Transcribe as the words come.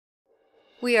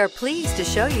We are pleased to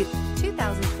show you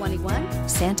 2021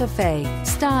 Santa Fe.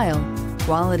 Style,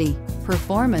 quality,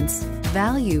 performance,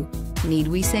 value. Need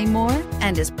we say more?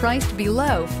 And is priced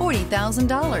below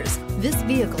 $40,000. This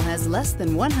vehicle has less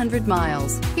than 100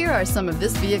 miles. Here are some of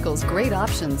this vehicle's great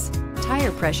options: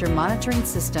 tire pressure monitoring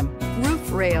system, roof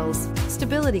rails,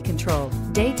 stability control,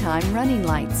 daytime running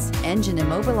lights, engine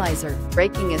immobilizer,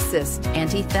 braking assist,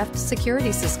 anti-theft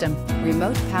security system,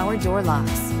 remote power door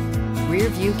locks, rear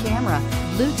view camera,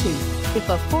 Bluetooth. If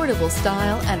affordable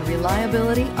style and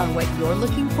reliability are what you're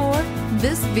looking for,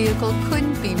 this vehicle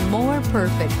couldn't be more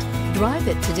perfect. Drive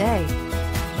it today.